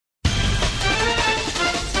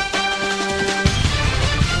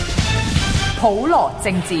普羅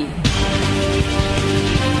政治，民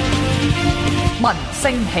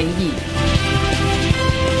聲起義。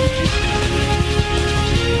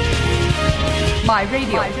My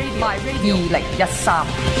Radio 2013。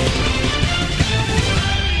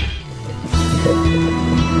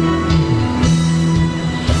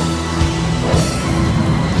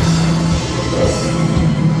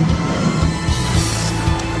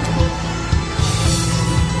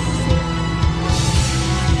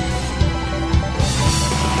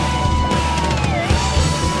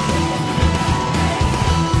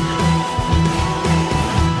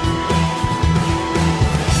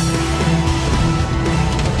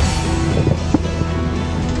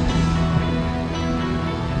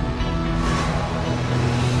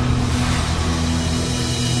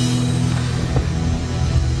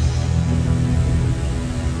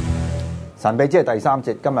神秘之夜第3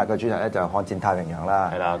節，今日嘅主題咧就係悍戰太平洋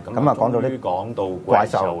啦。係啦，咁啊講到怪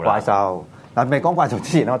獸。嗱，未講怪獸之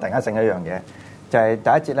前咧，我突然間醒起一樣嘢，就係第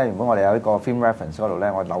一節咧，原本我哋有一個 film reference 嗰度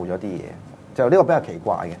咧，我漏咗啲嘢，就呢個比較奇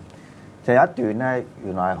怪嘅，就有一段咧，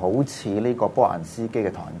原來係好似呢個波蘭斯基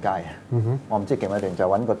嘅唐人街啊。我唔知記唔記得段，就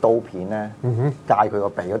揾個刀片咧，界佢個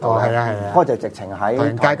鼻嗰度咧，嗰個就直情喺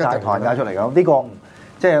唐人街出嚟嘅。呢個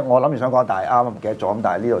即係我諗住想講，但係啱啱唔記得咗，咁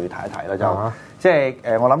但係呢度要提一提啦，就即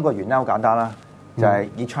係我諗個原因好簡單啦，就係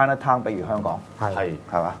以 Chinatown 比喻香港，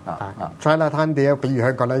係嘛？Chinatown 點樣比喻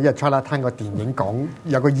香港咧？因為 Chinatown 個電影講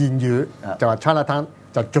有個諺語，就話 Chinatown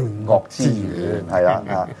就罪惡之源，係啦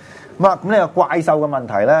咁呢個怪獸嘅問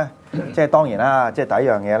題咧，即係當然啦，即係第一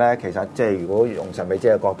樣嘢咧，其實即係如果用神秘之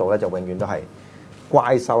嘅角度咧，就永遠都係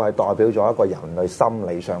怪獸係代表咗一個人類心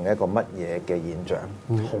理上嘅一個乜嘢嘅現象？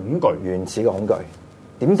恐懼，原始嘅恐懼。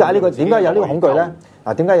點解有呢個恐懼咧？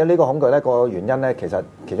嗱，點解有呢個恐懼咧？個原因咧，其實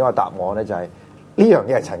其中一個答案咧就係呢樣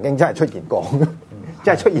嘢係曾經真係出現過，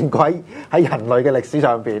即係出現過喺人類嘅歷史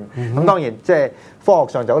上邊。咁當然即係科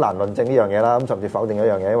學上就好難論證呢樣嘢啦。咁甚至否定一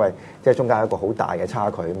樣嘢，因為即係中間有一個好大嘅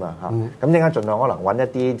差距啊嘛嚇。咁陣間盡量可能揾一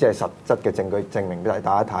啲即係實質嘅證據證明俾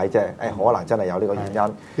大家睇，即係可能真係有呢個原因。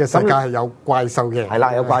因為世界係有怪獸嘅，係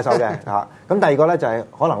啦，有怪獸嘅嚇。咁第二個咧就係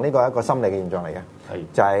可能呢個係一個心理嘅現象嚟嘅。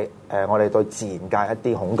就係我哋對自然界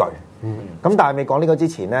一啲恐懼。咁但係未講呢個之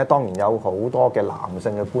前咧，當然有好多嘅男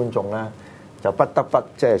性嘅觀眾咧，就不得不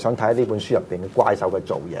即係想睇呢本書入邊嘅怪獸嘅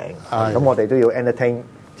造型。咁我哋都要 entertain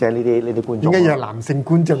即係呢啲觀眾。點解有男性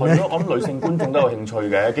觀眾咧？我諗女性觀眾都有興趣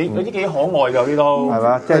嘅，嗰啲幾可愛㗎呢都係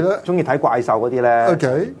嘛？即係中意睇怪獸嗰啲咧。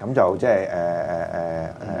OK，咁就即係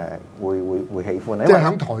會喜歡咧。即係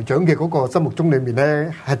喺台長嘅嗰個心目中裏面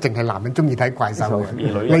咧，係淨係男人中意睇怪獸嘅，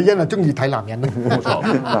女人係中意睇男人。冇錯，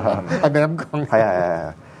係咪咁講？係。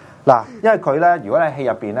嗱，因為佢咧，如果喺戲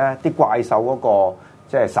入邊咧，啲怪獸嗰個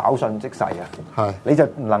即係稍縱即逝啊，你就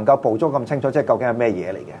唔能夠捕捉咁清楚，即係究竟係咩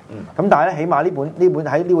嘢嚟嘅。咁但係咧，起碼呢本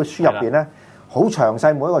喺呢本書入邊咧，好詳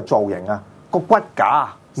細每一個造型啊，個骨架，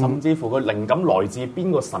甚至乎個靈感來自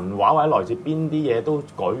邊個神話或者來自邊啲嘢都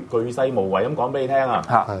巨細無遺咁講俾你聽啊。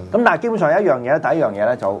咁但係基本上有一樣嘢咧，第一樣嘢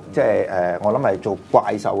咧就即係我諗係做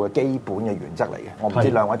怪獸嘅基本嘅原則嚟嘅。我唔知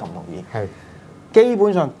兩位同唔同意？係。基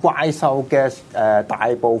本上怪獸嘅大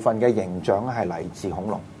部分嘅形象係嚟自恐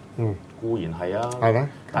龍。固然係啊，係咩？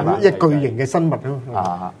一巨型嘅生物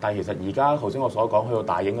咯。但係其實而家頭先我所講去到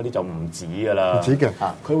大影嗰啲就唔止㗎啦。唔止嘅，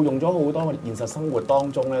佢會用咗好多現實生活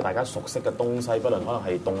當中咧，大家熟悉嘅東西，不論可能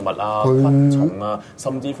係動物啊、昆蟲啊，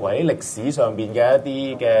甚至乎喺歷史上邊嘅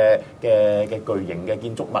一啲嘅巨型嘅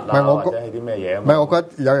建築物啊，或者係啲咩嘢啊。唔係，我覺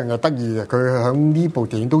得有樣嘢得意嘅，佢喺呢部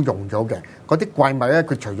電影都用咗嘅。嗰啲怪物咧，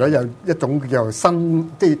佢除咗有一種叫做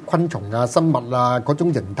即係昆蟲啊、生物啊嗰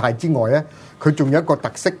種形態之外咧，佢仲有一個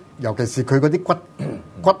特色，尤其是佢嗰啲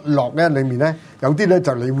骨骼咧，裡面咧有啲咧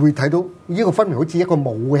就你會睇到呢個分明好似一個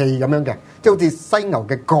武器咁樣嘅，即係好似犀牛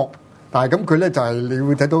嘅角，但係咁佢咧就係你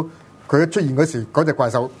會睇到佢一出現嗰時，嗰隻怪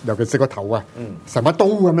獸，尤其是個頭啊，成把刀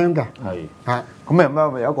咁樣嘅，咁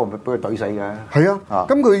咪有一個俾佢懟死嘅。係啊，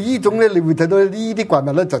咁佢呢種咧，你會睇到呢啲怪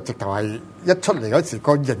物咧，就直頭係一出嚟嗰時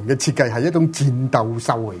個形嘅設計係一種戰鬥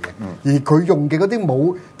獸嚟嘅，而佢用嘅嗰啲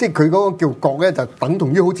武，即係佢嗰個叫角咧，就等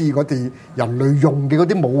同於好似我哋人類用嘅嗰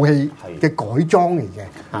啲武器嘅改裝嚟嘅。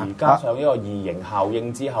而加上呢個異形效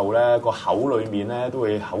應之後咧，個口裡面咧都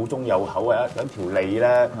會口中有口啊，有條脷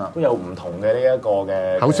咧都有唔同嘅呢一個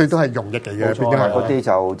嘅口水都係溶液嚟嘅，因為嗰啲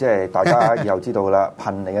就即係大家以後知道啦，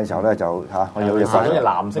噴你嘅時候咧就我要嗰隻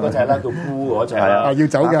藍色嗰隻咧叫菇嗰隻啦，要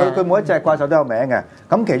走嘅。佢每一隻怪獸都有名嘅，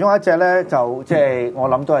咁其中一隻咧就即係我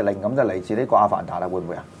諗都係靈感，就嚟自呢個阿凡達啦，會唔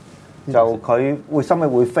會啊？就佢會心裏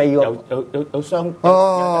會飛嗰有雙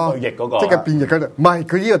有對翼嗰個，即係變翼嗰度。唔係，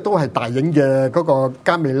佢呢個都係大影嘅嗰個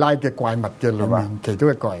加美拉嘅怪物嘅裏面其中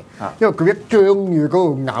一個係，因為佢一張住嗰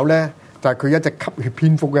度咬咧，就係佢一隻吸血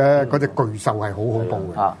蝙蝠嘅嗰隻巨獸係好恐怖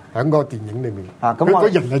嘅，喺個電影裏面。咁個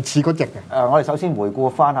人係似嗰隻嘅。我哋首先回顧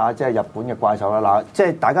翻下即係日本嘅怪獸啦。嗱，即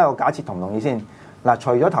係大家有假設同唔同意先？嗱，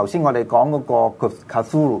除咗頭先我哋講嗰個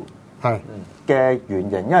Cthulhu 嘅原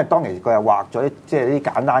型，因為當其時佢係畫咗即係啲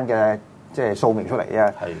簡單嘅即係素描出嚟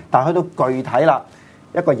嘅。但係去到具體啦，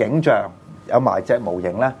一個影像有埋隻模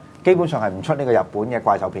型咧，基本上係唔出呢個日本嘅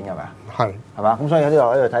怪獸片嘅，係咪？係嘛？咁所以喺呢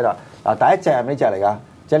度睇到嗱，第一隻係咩隻嚟㗎？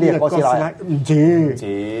即係呢隻哥斯拉，唔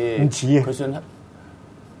似，佢算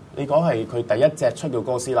你講係佢第一隻出叫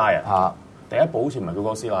哥斯拉啊？第一部好似唔係叫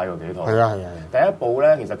哥斯拉喎，幾套？係啊。第一部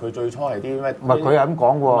咧，其實佢最初係啲咩？唔係佢係咁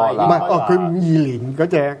講喎，唔係佢52年嗰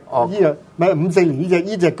隻，唔係54年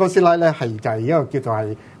呢隻哥斯拉咧，係就係一個叫做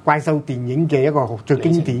係怪獸電影嘅一個最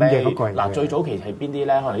經典嘅嗰個嚟嘅。嗱，最早期係邊啲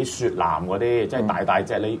咧？可能啲雪男嗰啲，即係大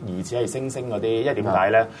隻，你疑似係猩猩嗰啲。因為點解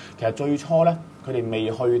咧？其實最初咧，佢哋未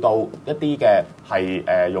去到一啲嘅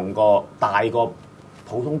係用個大個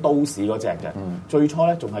普通都市嗰隻嘅。最初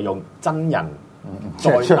咧仲係用真人。再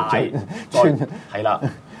大，係啦，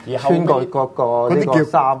而後穿過嗰啲叫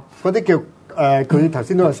衫，嗰啲叫佢頭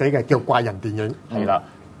先都有寫嘅，叫怪人電影。係啦，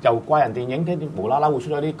由怪人電影啲無啦啦會出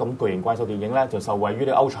咗啲咁巨型怪獸電影咧，就受惠於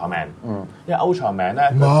啲 Ultraman。因為 Ultraman 咧，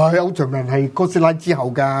唔係 Ultraman係哥斯拉之後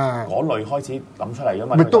㗎，嗰類開始諗出嚟㗎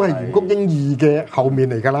嘛。咪都係圓谷英二嘅後面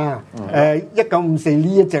嚟㗎啦。1954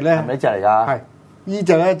呢一隻咧，係咪呢隻嚟㗎？係呢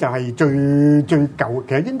隻咧就係最舊，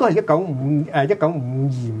其實應該係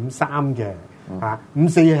1952、53嘅。54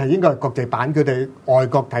係應該係國際版，佢哋外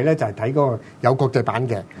國睇咧就係睇嗰個有國際版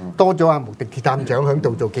嘅，多咗阿無敵鐵探長喺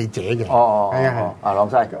度做記者嘅。係朗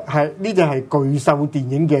西係呢隻係巨獸電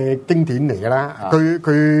影嘅經典嚟㗎啦。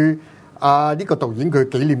佢呢個導演佢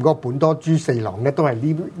紀念嗰個本多豬四郎咧，都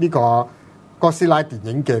係呢個哥斯拉電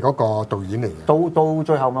影嘅嗰個導演嚟嘅。到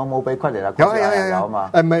最後有冇俾佢哋啦？有啊嘛。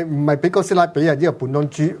唔係俾哥斯拉俾啊，呢個本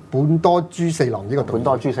多豬四郎呢個導演。本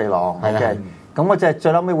多豬四郎係嘅。咁嗰隻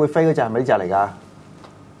最後尾會飛嗰隻係咪呢隻嚟㗎？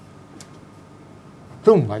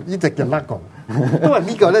都唔係呢隻叫乜個？因為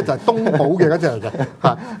呢個咧就係東寶嘅嗰隻嚟嘅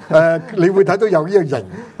嚇。你會睇到有呢個型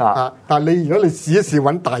嚇，但係如果你試一試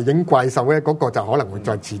揾大影怪獸咧，嗰個就可能會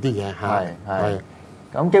再遲啲嘅嚇。係。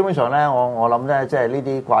咁基本上咧，我諗咧，即係呢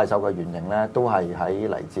啲怪獸嘅原型咧，都係喺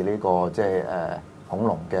嚟自呢個即係恐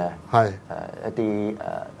龍嘅一啲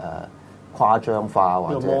誇張化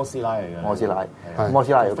或者摩斯拉嚟嘅，摩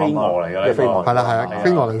斯拉要飛蛾嚟嘅，即係飛蛾係啦，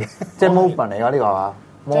飛蛾嚟嘅，即係 movement 嚟㗎呢個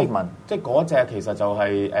係嘛？即係嗰隻其實就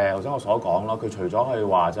係頭先我所講咯，佢除咗係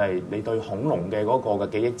話就係你對恐龍嘅嗰個嘅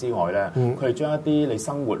記憶之外咧，佢係將一啲你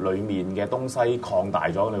生活裡面嘅東西擴大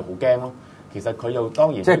咗，你好驚咯。其實佢又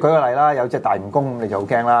當然即係舉個例啦，有隻大蜈蚣你就好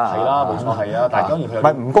驚啦。係啦，冇錯係啊，但係當然佢唔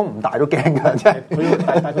係蜈蚣唔大都驚㗎，即係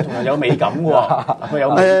但係佢同樣有美感嘅喎，佢有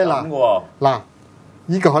美感嘅喎。嗱，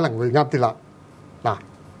呢個可能會啱啲啦。嗱，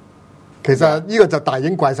其實呢個就大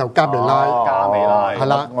影怪獸加美拉，係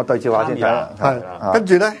啦，我對照下先睇。係，跟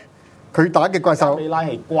住咧，佢打嘅怪獸，加美拉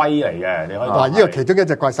係龜嚟嘅，你可以嗱，呢個其中一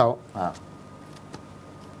隻怪獸。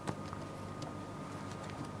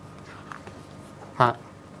嚇！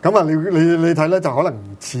咁啊，你睇咧就可能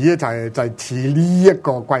似咧，就係似呢一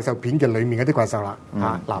個怪獸片嘅裡面嗰啲怪獸啦。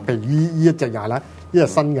嗱，譬如呢一隻又係啦，呢隻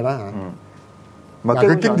新嘅啦嚇。嗱，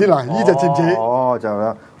佢經典啦，呢隻似唔似？就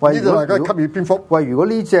啦。喂，呢隻係嗰吸血蝙蝠。喂，如果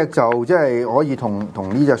呢隻就即係可以同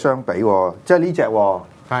呢隻相比喎，即係呢隻喎。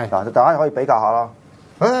係嗱，大家可以比較下啦。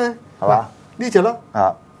係嘛？呢隻咯。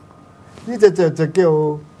呢隻就叫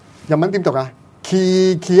日文點讀啊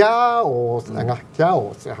？Kiao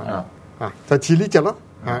就似呢隻咯。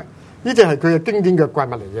呢隻係佢嘅經典嘅怪物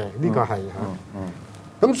嚟嘅，呢個係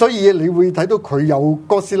咁所以你會睇到佢有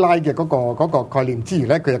哥斯拉嘅嗰個概念之餘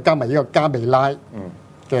咧，佢又加埋呢個加美拉嘅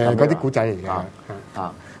嗰啲古仔嚟嘅。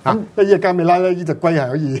咁呢隻加美拉咧，呢隻龜係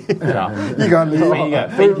可以呢個你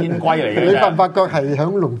飛天龜嚟嘅。你發唔發覺係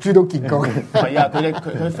響龍珠都見過？係啊，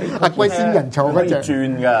佢飛阿龜仙人坐嗰隻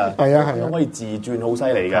轉㗎，係啊，可以自轉，好犀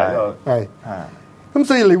利㗎。係咁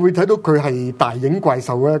所以你會睇到佢係大影怪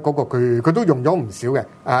獸咧，嗰個佢都用咗唔少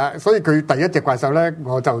嘅。所以佢第一隻怪獸咧，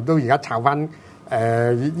我就都而家抄翻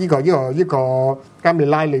呢個加美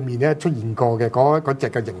拉裏面咧出現過嘅嗰隻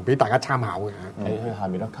嘅型俾大家參考嘅。佢下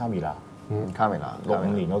面咯，卡米拉，卡米拉65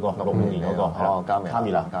年嗰個，65年嗰個，卡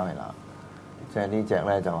米拉，即係呢隻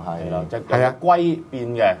咧就係係啊，龜變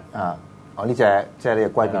嘅呢隻即係呢隻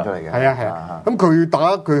龜變出嚟嘅。係啊。咁佢打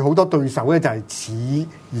佢好多對手咧，就係似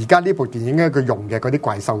而家呢部電影咧佢用嘅嗰啲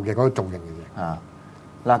怪獸嘅嗰個造型嘅嘢。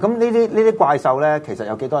嗱，咁呢啲怪獸咧，其實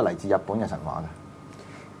有幾多係嚟自日本嘅神話嘅？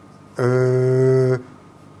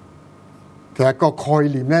其實個概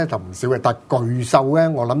念咧就唔少嘅，但係巨獸咧，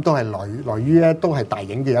我諗都係來於咧都係大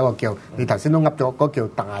影嘅一個叫你頭先都噏咗嗰叫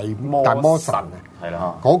大魔神啊，係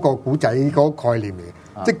啦，嗰個古仔嗰個概念嚟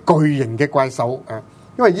嘅，即係巨型嘅怪獸啊。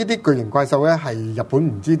因為呢啲巨型怪獸咧係日本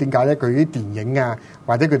唔知點解咧，佢啲電影啊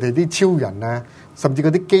或者佢哋啲超人啊，甚至嗰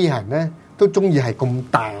啲機械人咧都中意係咁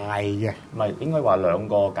大嘅。唔係應該話兩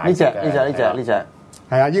個解呢隻嘅。呢隻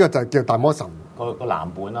係啊，呢個就叫大魔神。個藍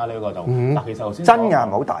本啦，呢個就但其實頭先真嘅係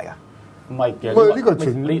咪好大啊？唔係嘅，喂呢個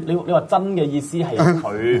全你話真嘅意思係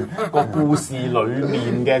佢個故事裡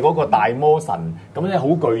面嘅嗰個大魔神，咁即係好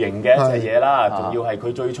巨型嘅一隻嘢啦。仲要係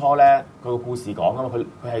佢最初咧，佢個故事講啊嘛，佢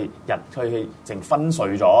係淨分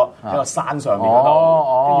碎咗喺個山上面嗰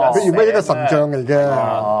度，佢原本一個神像嚟嘅。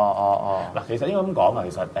嗱，其實應該咁講啊，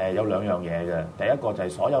其實有兩樣嘢嘅。第一個就係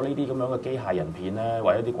所有呢啲咁樣嘅機械人片咧，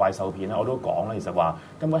或者啲怪獸片咧，我都講咧，其實話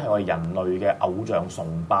根本係我哋人類嘅偶像崇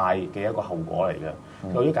拜嘅一個後果嚟嘅。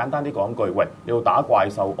或者簡單啲講句，喂，你要打怪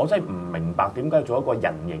獸，我真係唔明白點解要做一個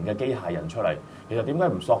人形嘅機械人出嚟？其實點解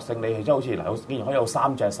唔索性你係即係好似嗱，既然可以有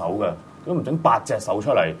3隻手嘅，咁唔整8隻手出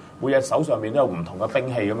嚟，每隻手上面都有唔同嘅兵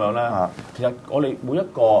器咁樣咧？其實我哋每一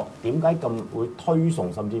個點解咁會推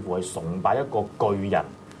崇，甚至乎係崇拜一個巨人？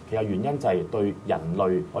其實原因就係對人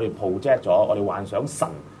類，我哋 project 咗，我哋幻想神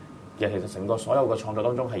嘅，其實成個所有嘅創作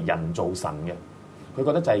當中係人造神嘅。佢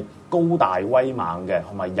覺得就係高大威猛嘅，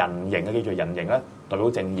同埋人形嘅，記住人形咧代表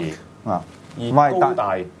正義啊。而高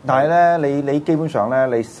大，但係咧，你基本上咧，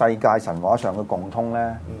你世界神話上嘅共通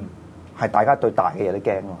咧，係大家對大嘅嘢都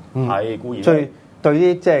驚喎。係固然。對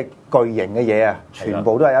啲即係巨型嘅嘢啊，全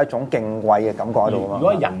部都係有一種敬畏嘅感覺喺度啊嘛。如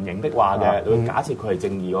果係人形的話嘅，你會假設佢係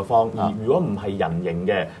正義嗰方；而如果唔係人形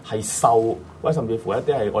嘅，係獸或者甚至乎一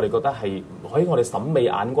啲係我哋覺得係喺我哋審美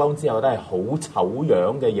眼光之後覺得係好醜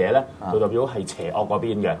樣嘅嘢咧，就代表係邪惡嗰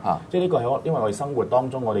邊嘅。即係呢個係因為我哋生活當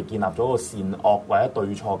中我哋建立咗個善惡或者對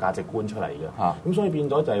錯價值觀出嚟嘅。咁所以變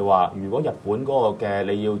咗就係話，如果日本嗰個嘅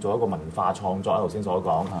你要做一個文化創作，頭先所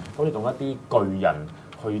講，咁你用一啲巨人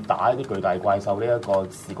去打一啲巨大怪獸，呢一個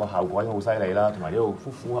視覺效果已經好犀利啦，同埋呢度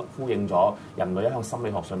呼應咗人類一項心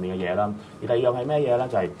理學上面嘅嘢啦。而第二樣係咩嘢咧？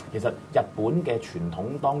就係、是、其實日本嘅傳統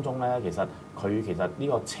當中咧，其實呢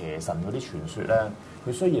個邪神嗰啲傳說咧，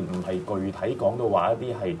佢雖然唔係具體講到話一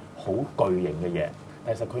啲係好巨型嘅嘢，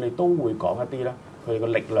但其實佢哋都會講一啲咧，佢哋嘅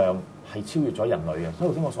力量係超越咗人類嘅。所以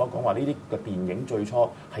頭先我所講話呢啲嘅電影最初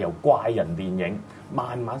係由怪人電影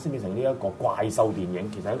慢慢先變成呢一個怪獸電影，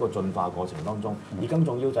其實係一個進化過程當中。而更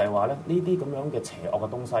重要就係話咧，呢啲咁樣嘅邪惡嘅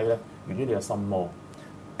東西咧，源於你嘅心魔。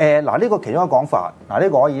嗱，呢個其中一個講法，呢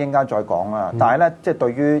個可以一陣間再講啦。但係咧，即係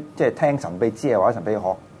對於即係聽神秘之夜或者神秘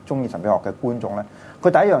學、中意神秘學嘅觀眾咧，佢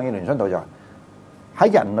第一樣嘢聯想到就係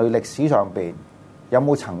喺人類歷史上邊有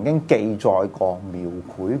冇曾經記載過、描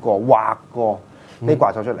繪過、畫過呢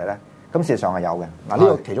怪獸出嚟咧？咁事實上係有嘅。嗱，呢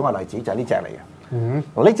個其中嘅例子就係呢隻嚟嘅。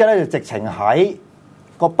嗱，呢隻咧就直情喺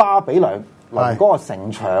個巴比倫嗰個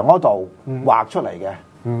城牆嗰度畫出嚟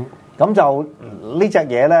嘅，咁就呢隻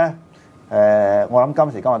嘢咧，我諗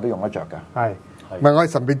今時今日都用得着嘅。係，唔係我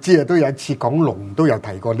哋神秘之夜都有一次講龍都有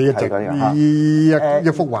提過呢一隻呢一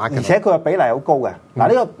幅畫嘅，而且佢個比例好高嘅。嗱，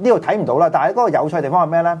呢度睇唔到啦，但係嗰個有趣嘅地方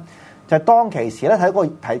係咩咧？就係當其時咧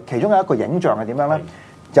睇其中有一個影像係點樣咧？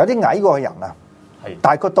就有啲矮過嘅人啊，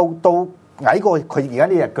但係佢到矮過佢而家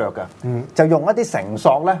呢隻腳嘅，就用一啲繩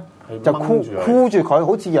索咧。就箍住佢，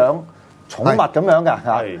好似養寵物咁樣㗎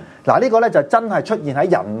嚇。嗱，呢個咧就真係出現喺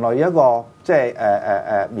人類一個即係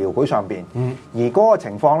描繪上邊。而嗰個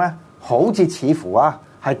情況咧，好似似乎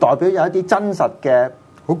係代表有一啲真實嘅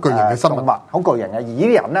好巨型嘅生物，好巨型嘅。而呢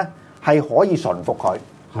啲人咧係可以馴服佢。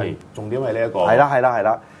係重點係呢一個。係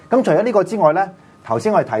啦。咁除咗呢個之外咧，頭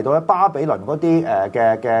先我哋提到咧巴比倫嗰啲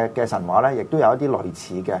嘅神話咧，亦都有一啲類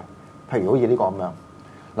似嘅，譬如好似呢個咁樣。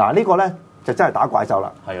嗱，呢個咧。就真係打怪獸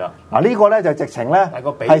啦，係啦。嗱呢個咧就直情咧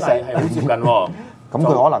係成係好接近喎。咁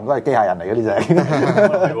佢可能都係機械人嚟嘅呢隻。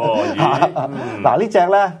係喎。嗱呢隻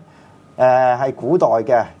咧係古代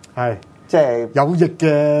嘅，係即係有翼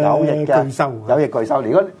嘅巨獸。有翼巨獸，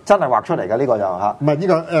如果真係畫出嚟嘅呢個就嚇。唔係呢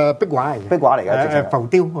個壁畫嚟嘅。壁畫嚟嘅，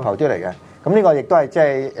浮雕嚟嘅。咁呢個亦都係即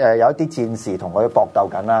係有一啲戰士同佢搏鬥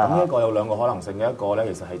緊啦。咁呢一個有兩個可能性嘅，一個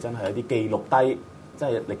咧其實係真係一啲記錄低。即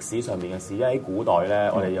係歷史上面嘅事，因為喺古代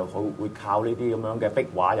咧，我哋又好會靠呢啲咁樣嘅壁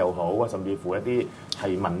畫又好啊，甚至乎一啲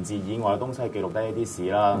係文字以外嘅東西記錄低一啲事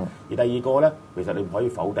啦。而第二個咧，其實你唔可以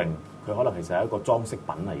否定佢可能其實係一個裝飾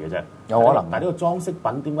品嚟嘅啫，有可能。但係呢個裝飾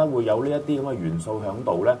品點解會有呢一啲咁嘅元素喺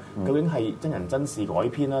度咧？究竟係真人真事改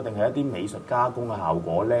編啦，定係一啲美術加工嘅效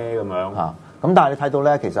果咧？咁樣嚇。咁但係你睇到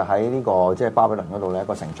咧，其實喺呢個即係巴比倫嗰度咧，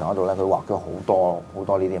個城牆嗰度咧，佢畫咗好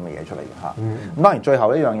多呢啲咁嘅嘢出嚟嘅嚇。咁當然最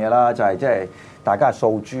後一樣嘢啦，就係即係大家係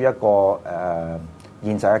訴諸一個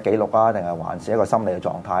現實嘅記錄啊，定係還是一個心理嘅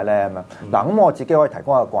狀態咧咁樣？嗱，咁我自己可以提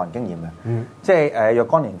供一個個人經驗嘅，即係若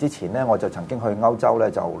干年之前咧，我就曾經去歐洲咧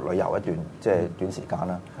就旅遊一段即係短時間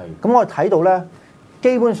啦。咁我睇到咧，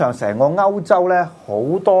基本上成個歐洲咧好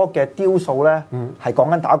多嘅雕塑咧係講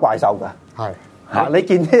緊打怪獸嘅。係嚇，你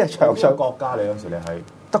見呢個場上國家你嗰時你係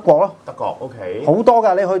德國咯，德國 OK 好多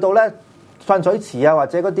㗎，你去到咧。噴水池啊，或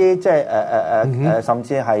者嗰啲即係甚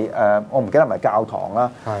至係我唔記得係咪教堂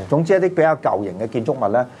啦。總之一啲比較舊型嘅建築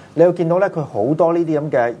物咧，你會見到咧佢好多呢啲咁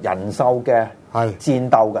嘅人獸嘅戰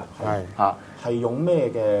鬥嘅，係用咩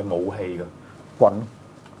嘅武器㗎？棍，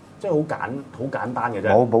即係好簡單嘅啫。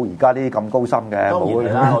冇而家呢啲咁高深嘅。當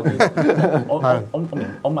然啦，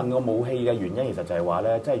我問個武器嘅原因，其實就係話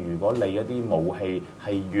咧，即係如果你一啲武器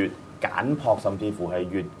係越簡樸，甚至乎係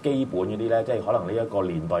越基本嗰啲咧，即係可能呢一個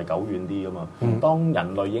年代久遠啲啊嘛。當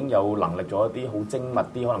人類已經有能力做一啲好精密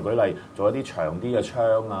啲，可能舉例做一啲長啲嘅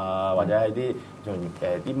槍啊，或者係啲用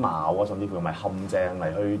啲矛啊，甚至乎用埋陷阱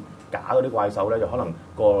嚟去假嗰啲怪獸咧，就可能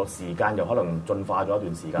個時間就可能進化咗一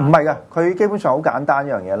段時間。唔係㗎，佢基本上好簡單一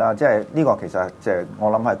樣嘢啦，即係呢個其實即係我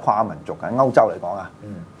諗係跨民族嘅。歐洲嚟講啊，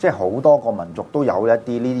即係好多個民族都有一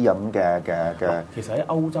啲呢啲咁嘅。其實喺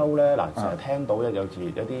歐洲咧，嗱成日聽到咧有時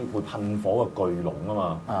一啲會噴火嘅巨龍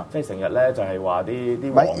啊嘛，即係成日咧就係話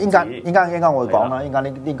啲王子。應間我會講啦，應間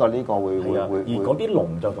呢個會。而嗰啲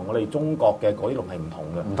龍就同我哋中國嘅嗰啲龍係唔同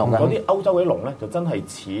嘅，唔同嘅。嗰啲歐洲嗰啲龍咧就真係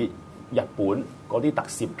似日本嗰啲特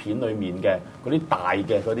攝片裏面嘅嗰啲大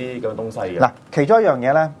嘅嗰啲咁嘅東西嘅。嗱，其中一樣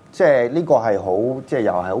嘢咧，即係呢個係好，即係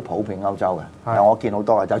又係好普遍歐洲嘅。我見好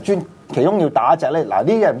多嘅，就專其中要打一隻咧。嗱，呢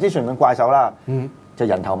隻唔知算唔算怪獸啦？就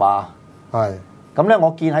人頭馬。係。咁咧，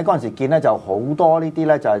我見喺嗰陣時見咧，就好多呢啲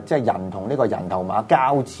咧，就係即係人同呢個人頭馬交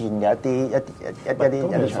戰嘅一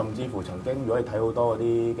啲。甚至乎曾經，如果你睇好多嗰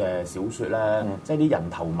啲嘅小説咧，即係啲人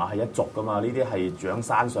頭馬係一族噶嘛，呢啲係住喺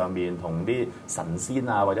山上面，同啲神仙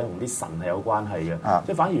啊，或者同啲神係有關係嘅。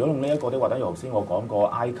即係反而如果用呢一個啲話，等於頭先我講過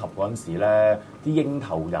埃及嗰陣時咧，啲鷹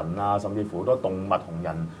頭人啊，甚至乎好多動物同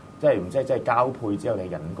人，即係交配之後係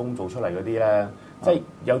人工做出嚟嗰啲咧。即係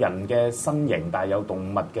有人嘅身形，但係有動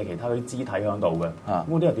物嘅其他啲肢體喺度嘅。咁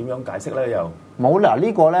嗰啲係點樣解釋咧？又冇嗱，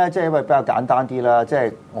呢個咧即係因為比較簡單啲啦。即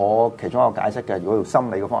係我其中一個解釋嘅，如果用心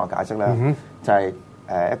理嘅方法解釋咧，就係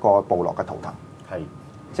一個部落嘅圖騰。係，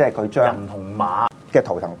即係佢將人同馬嘅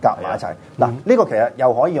圖騰夾埋一齊。嗱，呢個其實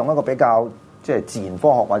又可以用一個比較即係自然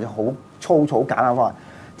科學或者好粗糙簡單方法，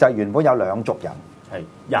就係原本有兩族人。係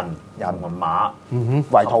人同馬，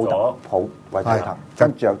為圖騰，為圖騰，跟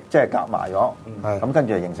住即係夾埋咗，咁跟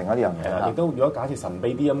住就形成咗呢樣嘢。亦都如果假設神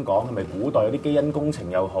秘啲咁講，係咪古代有啲基因工程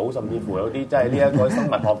又好，甚至乎有啲即係呢一個生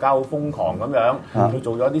物學家好瘋狂咁樣，佢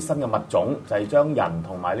做咗一啲新嘅物種，就係將人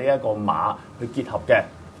同埋呢一個馬去結合嘅。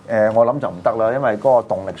我諗就唔得啦，因為嗰個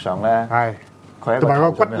動力上咧。同埋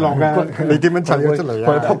個骨骼嘅，你點樣砌咗出嚟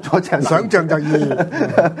啊？佢撲咗隻，想像就易，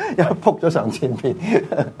因為撲咗上前邊。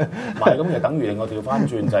唔係咁，就等於我調翻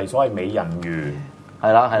轉，就係所謂美人魚。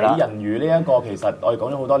係啦，美人魚呢一個其實我哋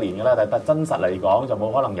講咗好多年㗎啦，但係真實嚟講就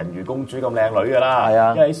冇可能人魚公主咁靚女㗎啦。係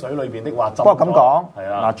啊，因為喺水裏邊的話，不過咁講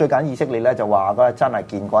係啊。嗱，最近以色列咧就話嗰日真係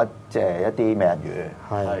見過即係一啲美人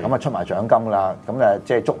魚，係咁啊出埋獎金啦。咁誒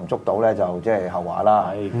即係捉唔捉到咧就即係後話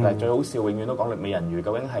啦。係，但係最好笑永遠都講美人魚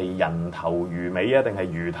究竟係人頭魚尾啊，定係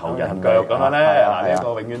魚頭人腳咁樣咧？嗱，呢一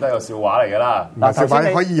個永遠都係個笑話嚟㗎啦。嗱，笑話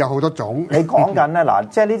可以有好多種。你講緊咧嗱，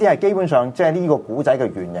即係呢啲係基本上即係呢個古仔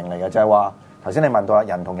嘅原型嚟嘅，就係話。頭先你問到啦，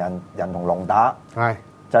人同龍打，係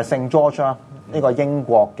就係聖 George 啦，呢個英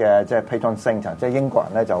國嘅即係 patron saint，即係英國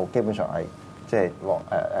人咧就基本上係即係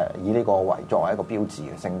以呢個為作為一個標誌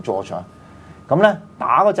嘅聖 George 啦。咁咧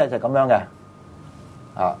打嗰隻就咁樣嘅，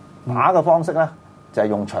打嘅方式咧就係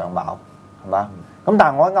用長矛，係嘛？咁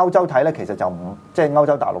但係我喺歐洲睇咧，其實就唔即係歐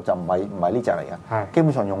洲大陸就唔係呢隻嚟嘅，係基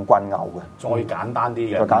本上用棍牛嘅，再簡單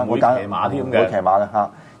啲嘅，唔會騎馬添嘅，唔會騎馬嘅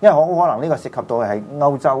嚇。因為好可能呢個涉及到係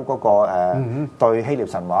歐洲嗰個對希臘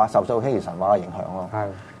神話受到希臘神話嘅影響咯。係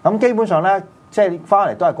咁基本上咧，即係翻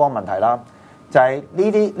嚟都係嗰個問題啦。就係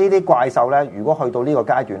呢啲怪獸咧，如果去到呢個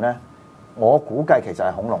階段咧，我估計其實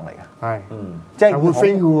係恐龍嚟嘅。係，即係會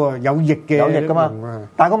飛嘅喎，有翼嘅嘛。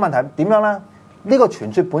但係個問題點樣咧？呢個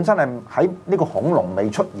傳說本身係喺呢個恐龍未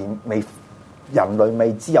出現、人類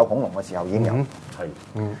未知有恐龍嘅時候已經有。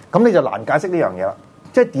係，咁你就難解釋呢樣嘢啦。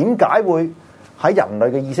即係點解會喺人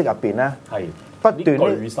類嘅意識入邊咧，係不斷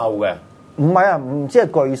巨獸嘅，唔係啊，唔止係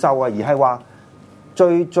巨獸啊，而係話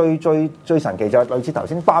最神奇就係類似頭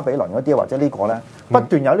先巴比倫嗰啲或者呢個咧，不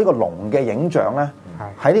斷有呢個龍嘅影像咧，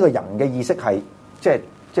喺呢個人嘅意識係即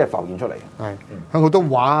係浮現出嚟。係喺好多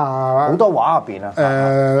畫啊，好多畫入邊啊，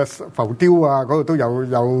浮雕啊嗰度都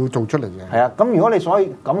有做出嚟嘅。係啊，咁如果你所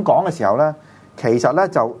以咁講嘅時候咧，其實咧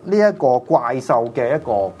就呢一個怪獸嘅一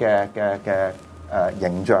個嘅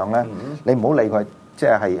形象咧，你唔好理佢，即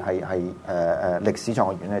係歷史上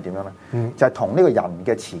嘅原因係點樣咧？就係同呢個人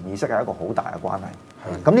嘅潛意識係一個好大嘅關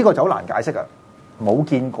係。咁呢個就好難解釋啊！冇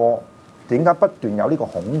見過點解不斷有呢個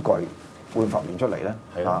恐懼會浮現出嚟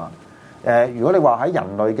咧？啊如果你話喺人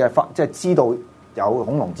類嘅即係知道有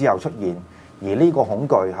恐龍之後出現，而呢個恐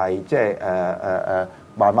懼係即係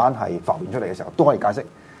慢慢係浮現出嚟嘅時候，都可以解釋。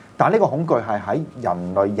但係呢個恐懼係喺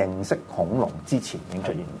人類認識恐龍之前已經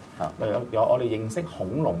出現嚇。有我哋認識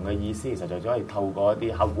恐龍嘅意思，其實就係透過一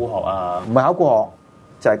啲考古學啊，唔係考古學，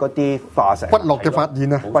就係嗰啲化石骨骼嘅發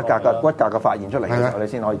現啊，骨骼嘅發現出嚟嘅時候，你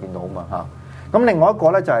先可以見到嘛嚇。咁另外一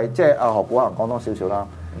個咧就係即係阿何古可能講多少少啦，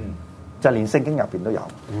就連聖經入邊都有。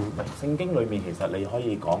聖經裏面其實你可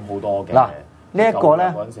以講好多嘅。嗱呢一個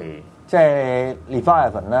咧，即係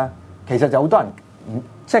Leviathan 咧，其實就好多人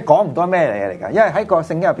即係講唔多咩嘢嚟㗎，因為喺個聖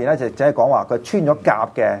經入邊咧就只係講話佢穿咗甲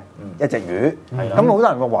嘅一隻魚，咁好多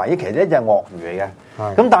人會懷疑其實一隻鱷魚嚟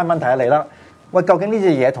嘅。咁但係問題係嚟啦，喂，究竟呢隻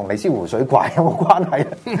嘢同尼斯湖水怪有冇關係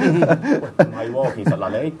咧？唔係喎，其實嗱，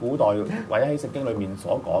你喺古代或者喺聖經裏面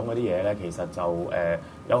所講嗰啲嘢咧，其實就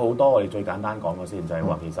有好多。我哋最簡單講過先，就係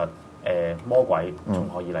話其實魔鬼從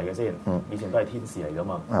何而嚟嘅先？以前都係天使嚟㗎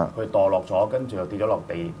嘛，佢墮落咗，跟住又跌咗落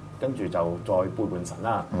地。跟住就再背叛神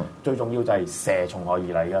啦。最重要就係蛇從何而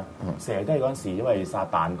嚟嘅？蛇都係嗰陣時，因為撒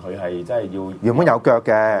旦佢係真係要原本有腳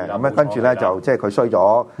嘅，咁咧跟住咧就即係佢衰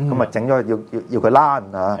咗，咁啊整咗要佢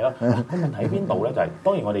躝啊。係咯，個問題喺邊度咧？就係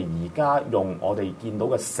當然我哋而家用我哋見到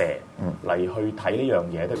嘅蛇嚟去睇呢樣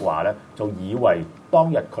嘢的話咧，就以為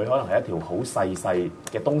當日佢可能係一條好細細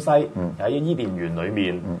嘅東西，喺伊甸園裏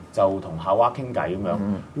面就同夏娃傾偈咁樣。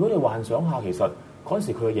如果你幻想下，其實嗰陣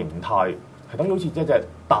時佢嘅形態係等於好似一隻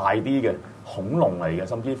大啲嘅恐龍嚟嘅，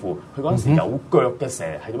甚至乎佢嗰陣時有腳嘅蛇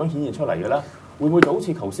係點樣顯現出嚟嘅咧？會唔會就好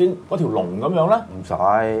似頭先嗰條龍咁樣咧？唔使，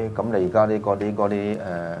咁你而家嗰啲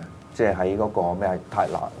即係喺嗰個咩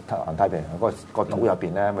太平洋嗰個島入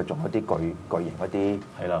邊咧，咪仲有啲巨型嗰啲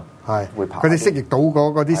係啦，係會爬嗰啲蜥蜴島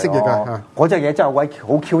嗰啲蜥蜴啊，嗰隻嘢真係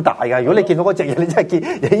好 Q 大㗎。如果你見到嗰隻嘢，你真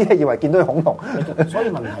係以為見到恐龍。所以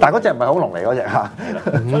問題，但係嗰隻唔係恐龍嚟嗰隻嚇。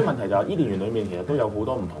所以問題就係伊甸園裏面其實都有好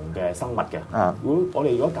多唔同嘅生物嘅。我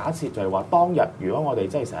哋如果假設就係話當日，如果我哋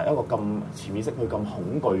真係成日一個咁潛意識去咁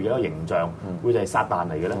恐懼嘅一個形象，會就係撒旦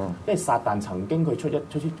嚟嘅咧？因為撒旦曾經佢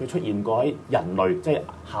出現過喺人類即係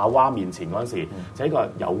夏娃面前嗰陣時，就係一個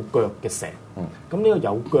有腳嘅蛇。咁呢個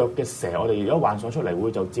有腳嘅蛇，我哋如果幻想出嚟，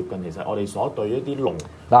會就接近其實我哋所對一啲龍。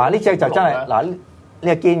嗱呢隻就真係嗱呢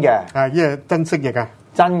係堅嘅，呢係真蜥蜴啊，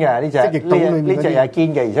真嘅呢隻呢隻係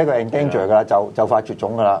堅嘅，而且佢 endanger 㗎啦，就快絕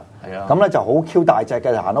種㗎啦。係啊，咁咧就好 Q 大隻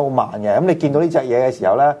嘅，行得好慢嘅。咁你見到呢隻嘢嘅時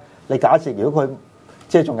候咧，你假設如果佢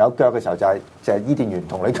即係仲有腳嘅時候，就係伊甸園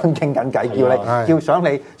同你傾緊偈，叫想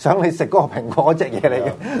你食嗰個蘋果嗰隻嘢嚟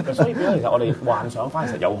嘅。所以變咗其實我哋幻想翻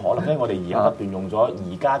其實有可能，因為我哋而家不斷用咗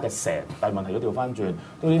而家嘅蛇，但係問題都調翻轉，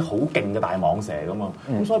都啲好勁嘅大蟒蛇噶嘛。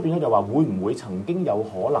咁所以變咗就話會唔會曾經有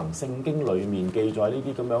可能聖經裡面記載呢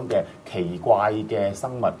啲咁樣嘅奇怪嘅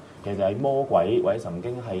生物，其實係魔鬼或者曾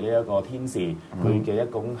經係呢一個天使佢嘅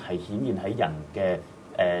一種係顯現喺人嘅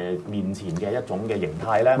面前嘅一種嘅形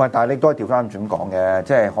態咧？唔係，但係你都係調翻轉講嘅，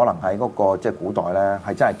即係可能喺嗰個即係古代咧，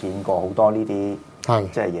係真係見過好多呢啲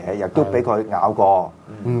即係嘢，亦都俾佢咬過，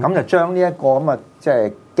咁就將呢一個咁嘅即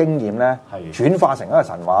係經驗咧，轉化成一個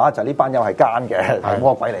神話，就呢班友係奸嘅，係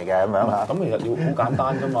魔鬼嚟嘅咁樣啦。咁其實要好簡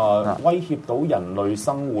單啫嘛，威脅到人類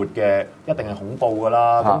生活嘅一定係恐怖噶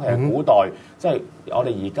啦。咁其實古代即係我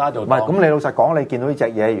哋而家就唔係咁。你老實講，你見到呢隻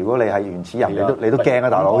嘢，如果你係原始人，你都驚啊，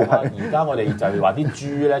大佬！而家我哋就係話啲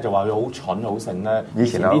豬咧，就話佢好蠢好性咧。以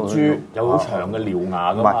前啲豬有好長嘅獠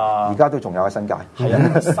牙噶嘛，而家都仲有喺新界。係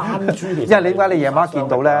啊，山豬其實因為點解你夜晚見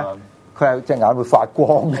到咧？佢係隻眼會發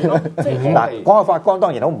光嘅，嗱講下發光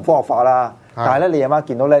當然好唔科學化啦。但係咧，你夜晚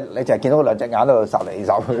見到咧，你就係見到兩隻眼喺度睄嚟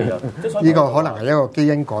睄去。呢個可能係一個基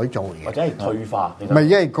因改造嚟嘅，或者係退化。唔係，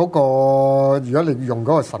因為嗰個如果你用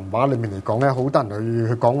嗰個神話裡面嚟講咧，好多人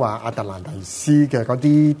去講話亞特蘭提斯嘅嗰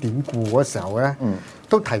啲典故嗰時候咧，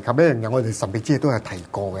都提及一樣嘢，我哋神秘之夜都係提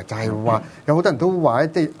過嘅，就係話有好多人都話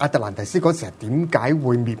即係亞特蘭提斯嗰時係點解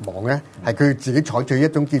會滅亡咧？係佢自己採取一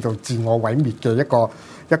種叫做自我毀滅嘅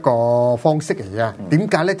一個方式嚟嘅。點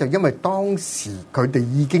解咧？就因為當時佢哋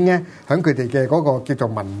已經咧喺佢哋嘅嗰個叫做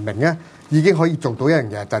文明咧，已經可以做到一樣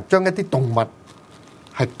嘢，就係將一啲動物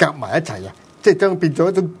係夾埋一齊啊！即係將變咗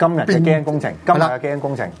一種今日嘅基因工程，今日嘅基因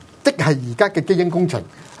工程，即係而家嘅基因工程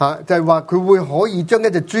嚇，就係話佢會可以將一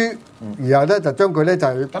隻豬，然後咧就將佢咧就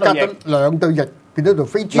係加咗兩對翼變咗做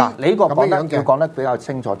飛豬。嗱，你呢個講得要講得比較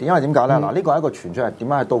清楚啲，因為點解咧？嗱，呢個係一個傳出嚟，點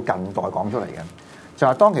解係到近代講出嚟嘅？就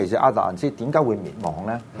係當其時亞特蘭斯點解會滅亡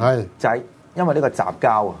咧？係就係因為呢個雜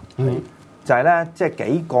交啊，就係咧即係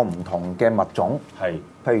幾個唔同嘅物種，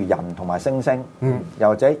譬如人同埋猩猩，又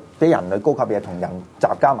或者啲人類高級嘢同人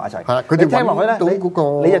雜交埋一齊。佢哋聽落去咧，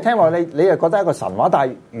你就聽落去，你就覺得一個神話。但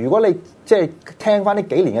係如果你即係聽翻呢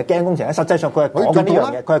幾年嘅基因工程咧，實際上佢係講緊呢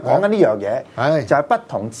樣嘢，佢係講緊呢樣嘢，就係不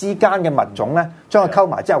同之間嘅物種咧，將佢溝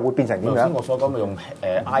埋之後會變成點樣？頭先我所講咪用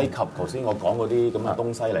埃及頭先我講嗰啲咁嘅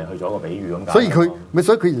東西嚟去做一個比喻咁解。所以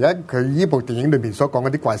佢而家佢呢部電影裏邊所講嗰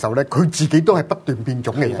啲怪獸咧，佢自己都係不斷變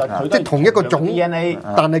種嚟嘅，即係同一個種 DNA，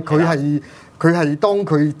 但係佢係當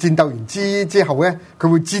佢戰鬥完之後咧，佢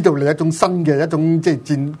會知道你一種新嘅一種即係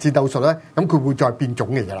戰鬥術咧，咁佢會再變種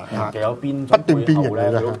嚟㗎啦。有變種不斷變形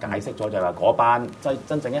咧，佢都解釋咗就係話嗰班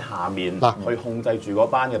真正喺下面去控制住嗰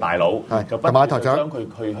班嘅大佬，就不斷將佢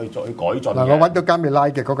去改進。嗱，我揾到加美拉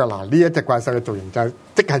嘅嗰個呢一隻怪獸嘅造型就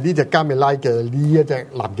即係呢隻加美拉嘅呢一隻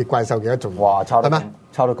藍嘅怪獸嘅一種。哇！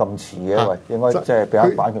抄到咁似嘅，喂，應該即係俾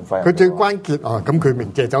翻版權費。佢最關鍵咁佢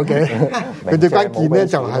明謝咗嘅。佢最關鍵咧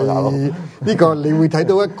就係呢個，你會睇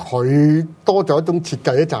到咧，佢多咗一種設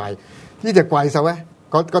計咧，就係呢隻怪獸咧，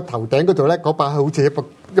個頭頂嗰度咧，嗰把好似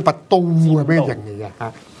一把刀咁樣型嚟嘅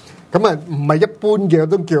嚇。咁啊，唔係一般嘅嗰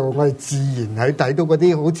種叫我哋自然喺睇到嗰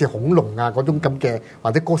啲好似恐龍啊嗰種咁嘅，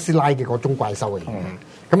或者哥斯拉嘅嗰種怪獸嚟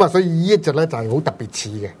嘅。咁啊，所以呢一隻咧就係好特別似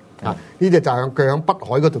嘅。呢隻就係佢喺北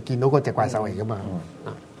海嗰度見到嗰隻怪獸嚟噶嘛。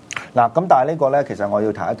嗱，咁但係呢個咧，其實我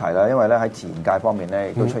要提一提啦，因為咧喺自然界方面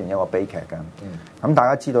咧，亦都出現一個悲劇嘅。咁大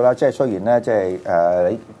家知道啦，即係雖然咧，即係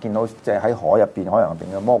你見到即係喺海洋入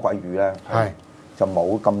邊嘅魔鬼魚咧，就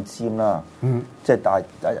冇咁尖啦。即係但係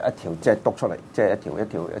一條即係篤出嚟，即係一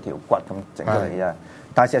條骨咁整出嚟啫。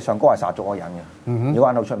但係事實上，嗰個係殺咗個人嘅。如果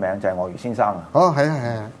玩到出名就係鱷魚先生啊。係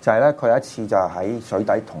啊，就係咧，佢有一次就喺水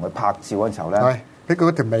底同佢拍照嗰陣時候咧。俾佢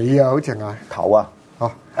嗰條尾啊，好似啊頭啊，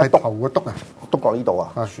係頭個篤啊，篤過呢度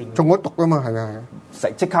啊，中咗毒啊嘛，係啊，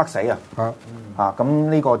即刻死啊！咁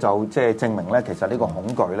呢個就即係證明咧，其實呢個恐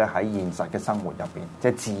懼咧喺現實嘅生活入邊，即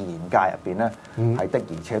係自然界入邊咧，係的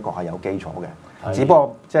而且確係有基礎嘅。只不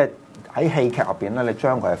過即係喺戲劇入邊咧，你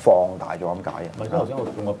將佢係放大咗咁解嘅。唔係，頭先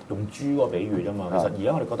我用豬嗰個比喻啫嘛。其實而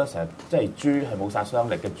家我哋覺得成日即係豬係冇殺傷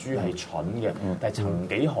力嘅，豬係蠢嘅。但係曾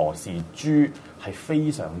幾何時，豬係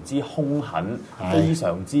非常之兇狠、非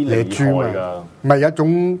常之厲害㗎。唔係有一種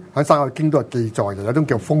喺《山海經》都係記載嘅，有一種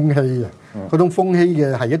叫風息嘅。嗰種風息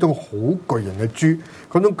嘅係一種好巨型嘅豬。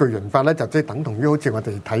嗰種巨型法咧就即係等同於好似我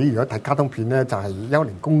哋睇如果睇卡通片咧，就係幽靈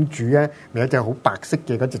公主咧，咪一隻好白色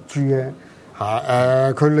嘅嗰隻豬咧。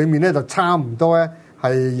佢裏面咧就差唔多咧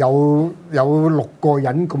係有6個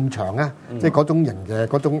人咁長啊，即係嗰種型嘅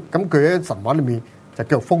嗰種。咁佢喺神話裏面就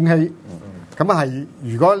叫做風息。咁係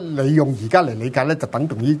如果你用而家嚟理解咧，就等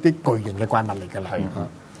同於啲巨型嘅怪物嚟㗎啦。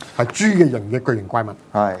係豬嘅型嘅巨型怪物。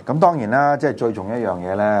係咁當然啦，即係最重要一樣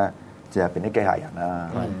嘢咧，就係入邊啲機械人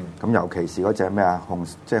啦。咁尤其是嗰隻咩啊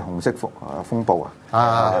紅色風暴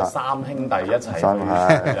啊！三兄弟一齊。係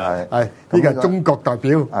呢個係中國代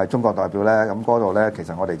表。係中國代表咧，咁嗰度咧，其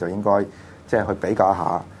實我哋就應該即係去比較一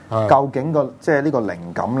下，究竟即係呢個靈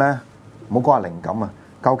感咧，唔好講話靈感啊，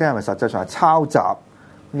究竟係咪實際上係抄襲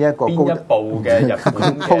呢一個邊一部嘅日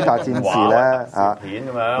本高達戰士咧？片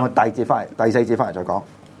咁樣。我第4節翻嚟再講。